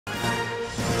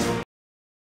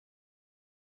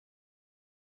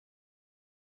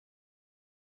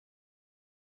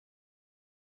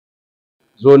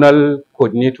Zonal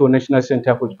Coordinator, National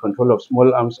Center for the Control of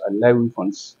Small Arms and Live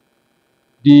Weapons.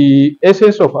 The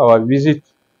essence of our visit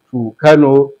to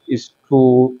Kano is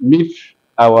to meet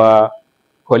our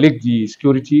colleagues, the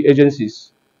security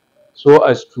agencies, so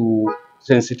as to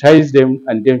sensitize them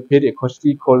and then pay a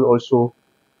costly call also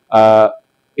uh,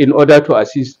 in order to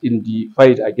assist in the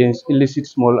fight against illicit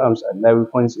small arms and live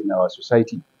weapons in our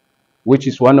society, which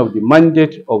is one of the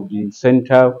mandates of the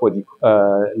Center for the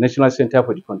National Center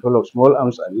for the Control of Small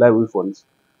Arms and Live Weapons.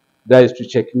 That is to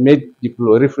checkmate the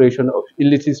proliferation of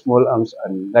illicit small arms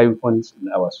and live weapons in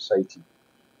our society.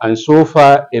 And so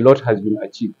far, a lot has been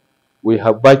achieved. We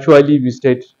have virtually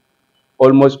visited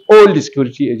almost all the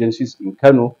security agencies in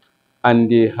Kano,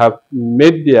 and they have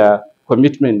made their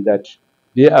commitment that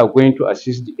they are going to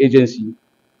assist the agency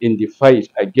in the fight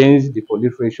against the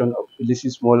proliferation of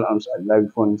illicit small arms and live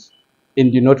weapons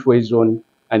in the Northwest Zone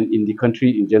and in the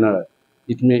country in general.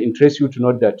 It may interest you to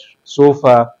note that so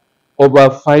far, over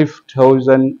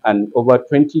 5,000 and over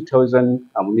 20,000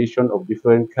 ammunition of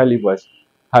different calibers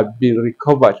have been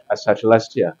recovered as at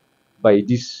last year by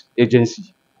this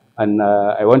agency. And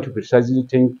I want to precisely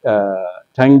thank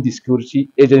the security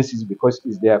agencies because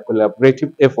it's their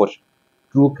collaborative effort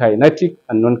through kinetic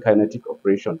and non-kinetic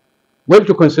operation. Well,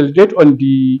 to consolidate on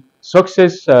the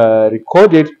success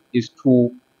recorded is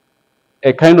to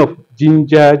a kind of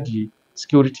ginger the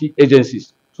security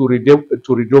agencies to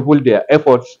redouble their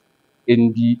efforts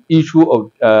in the issue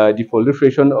of the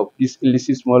proliferation of these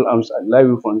illicit small arms and live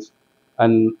weapons.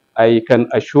 And I can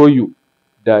assure you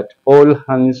that all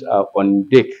hands are on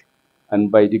deck,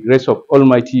 and by the grace of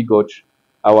Almighty God,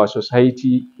 our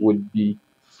society will be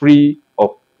free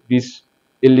of these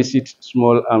illicit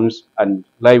small arms and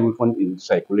live weapons in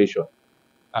circulation.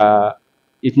 Uh,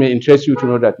 it may interest you to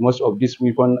know that most of these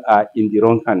weapons are in the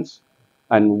wrong hands,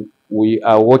 and we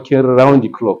are working around the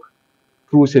clock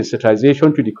through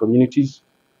sensitization to the communities,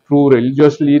 through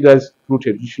religious leaders, through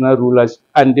traditional rulers,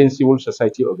 and then civil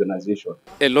society organizations.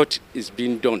 A lot is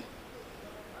being done.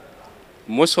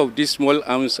 Most of these small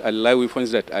arms and live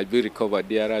weapons that are being recovered,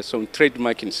 there are some trade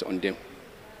markings on them.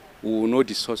 We will know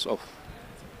the source of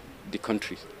the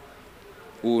country.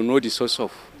 We will know the source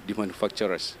of the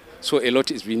manufacturers. So a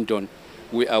lot is being done.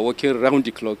 We are working around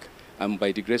the clock, and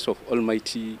by the grace of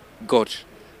Almighty God,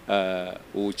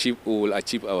 we will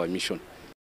achieve our mission.